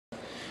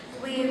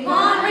We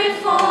want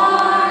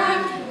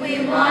reform,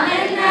 we want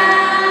it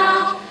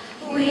now.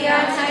 We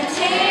are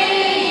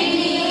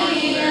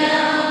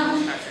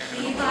titanium.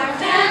 Keep our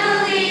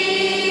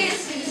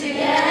families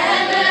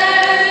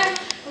together.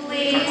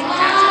 We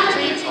want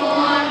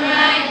reform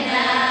right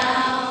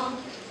now.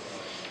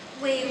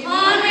 We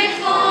want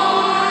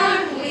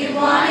reform, we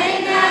want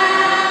it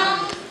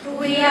now.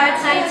 We are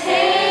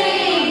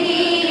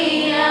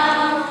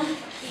titanium.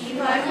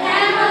 Keep our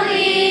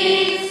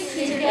families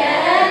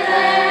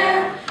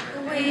together.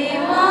 We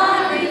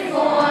want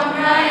reform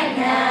right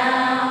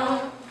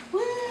now.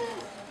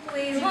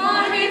 We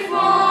want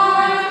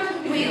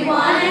reform, we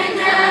want it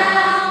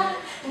now.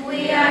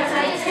 We are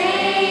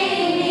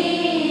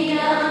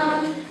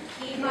titanium.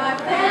 Keep our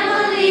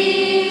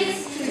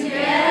families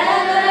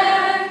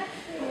together.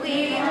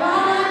 We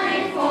want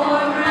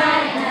reform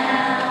right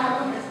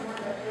now.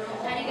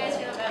 How do you guys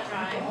feel about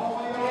drawing? You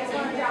guys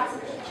want to draw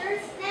some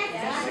pictures next?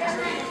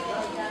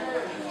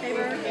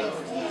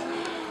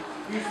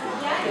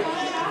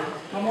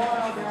 Come on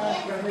out,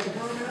 guys. You gotta make a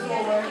room in the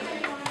hallway.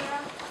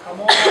 Come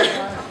on out, guys.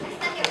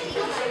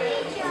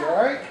 You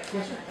alright?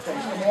 Yes, sir.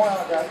 Thanks. Come on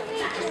out, guys.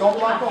 Just don't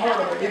block the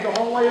hallway. Leave the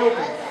hallway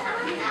open.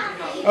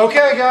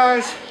 Okay,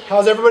 guys.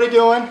 How's everybody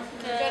doing?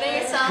 Good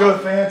at yourself.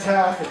 Good.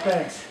 Fantastic.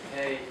 Thanks.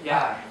 Hey,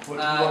 yeah. What,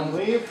 do you want to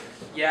leave?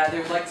 Yeah, they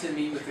would like to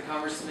meet with the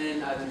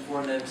congressman. I've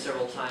informed them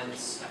several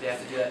times. They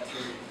have to do that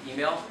through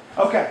email.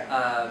 Okay.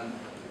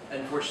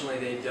 Unfortunately,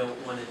 they don't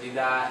want to do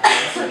that,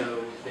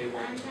 so they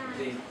won't.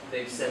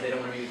 They've said they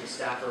don't want to meet with the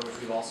staffer, which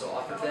we've also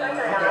offered them.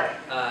 Okay.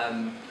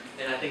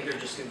 And I think they're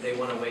just they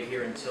want to wait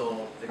here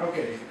until the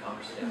Okay.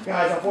 congressman.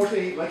 Guys,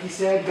 unfortunately, like he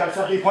said, you got to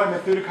set the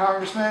appointment through the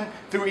congressman,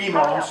 through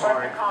email, I'm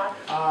sorry.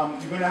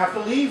 You're going to have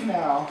to leave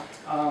now.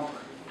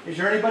 Is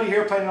there anybody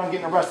here planning on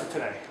getting arrested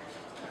today?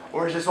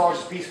 Or is this all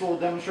just peaceful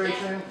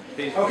demonstration?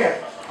 Peaceful. Okay,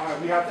 all right,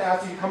 we have to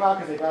ask you to come out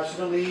because they've asked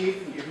you to leave.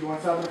 If you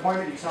want to set up an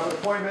appointment, you can set up an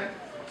appointment.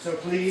 So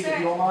please, if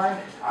you don't mind,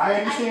 I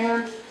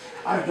understand.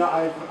 I've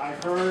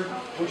heard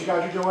what you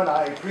guys are doing.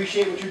 I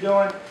appreciate what you're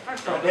doing.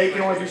 But they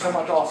can only do so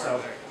much also.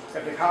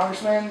 If the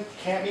congressman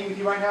can't meet with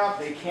you right now,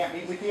 they can't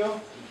meet with you.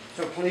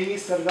 So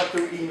please set it up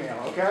through email,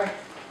 okay?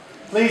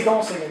 Please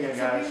don't sing again,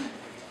 guys.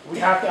 We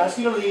have to ask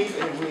you to leave.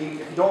 And if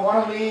you don't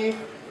want to leave,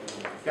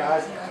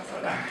 guys,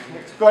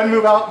 go ahead and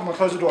move out. I'm going to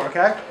close the door,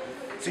 okay?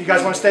 So you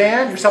guys want to stay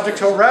in? You're subject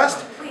to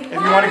arrest. If you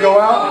want to go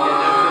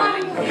out,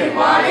 okay. We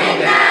want it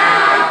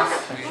now.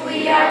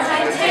 We are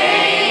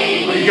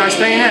titanium. Are you guys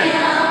staying in?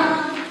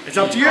 It's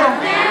up to you. If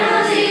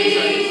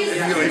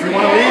you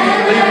want to leave, you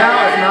can leave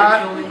now. If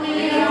not,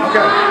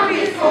 okay.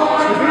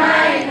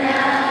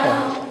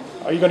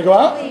 Are you going to go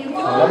out?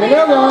 Let me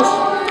know, guys.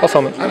 I'll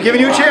film it. I'm giving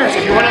you a chance.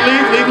 If you want to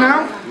leave, leave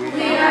now.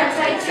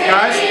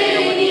 Guys.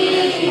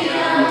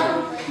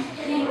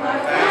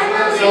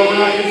 So we're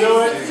not going to do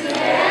it.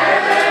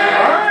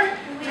 All right.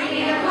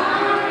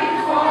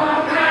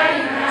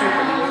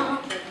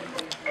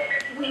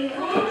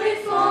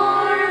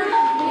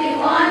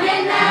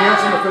 Can you have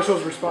some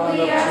officials respond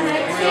up to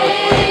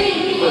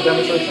the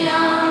demonstration?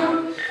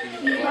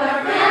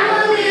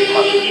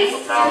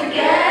 Sorry,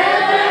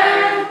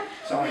 guys.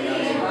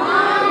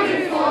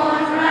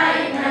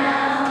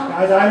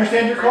 Guys, I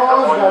understand your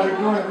cause. You guys are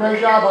doing a great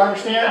job. I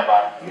understand.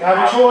 You have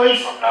a choice.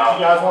 If you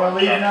guys want to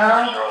leave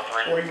now,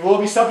 or you will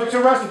be subject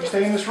to arrest if you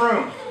stay in this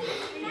room.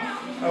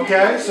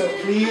 Okay, so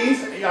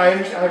please, I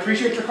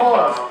appreciate your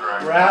cause.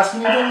 We're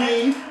asking you to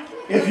leave.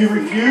 If you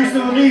refuse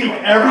to leave,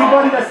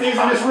 everybody that stays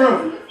in this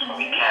room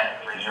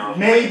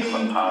may be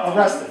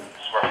arrested.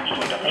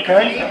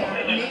 Okay?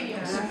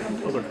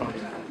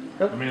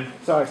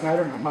 Sorry,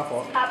 Snyder, my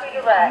fault.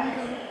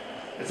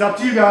 It's up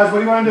to you guys. What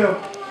do you want to do?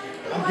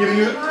 I'm giving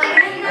you...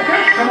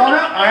 Okay, come on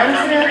out. I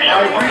understand. I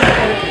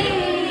appreciate it.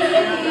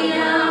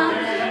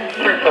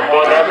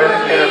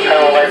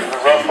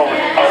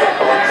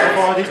 So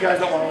far, these guys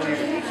don't want to leave.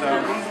 So,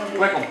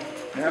 click them.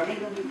 Yep.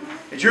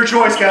 It's your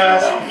choice,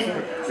 guys.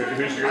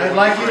 I'd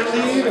like you to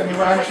leave, and I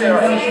understand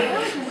your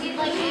position. We'd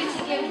like you to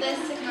give this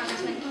to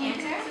Congressman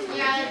Cantor.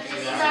 Yeah,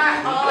 these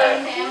are all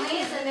our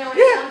families, and there were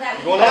some that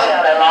we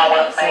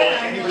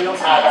Anybody else?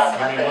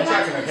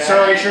 So,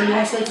 are you sure you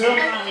want to stay too?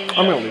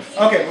 I'm going to leave.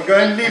 Okay, we'll go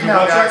ahead and leave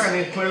now, guys. I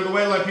need to clear the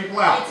way, let people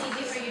out. It's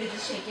easy for you to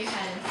just shake your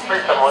head and say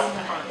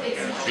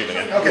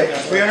Okay,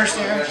 guys, we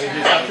understand. You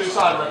just have to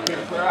decide, let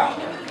people clear out.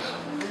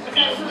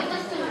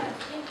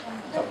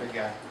 What's up, big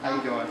guy? How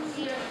you doing?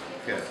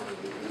 Good.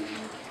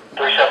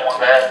 371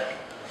 bad.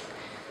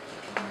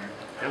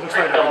 It looks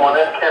like... 371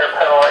 in, Cantor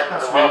penalty for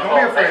the Don't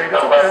be afraid, it's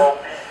okay.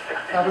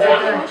 Have a good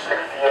day.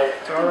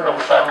 It's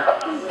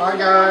alright. Bye,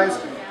 guys.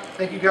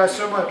 Thank you guys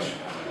so much.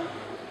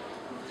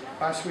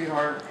 Bye,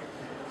 sweetheart.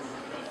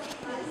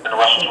 And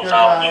Russell Take care,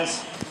 South.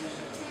 guys.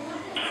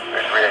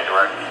 338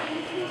 direct.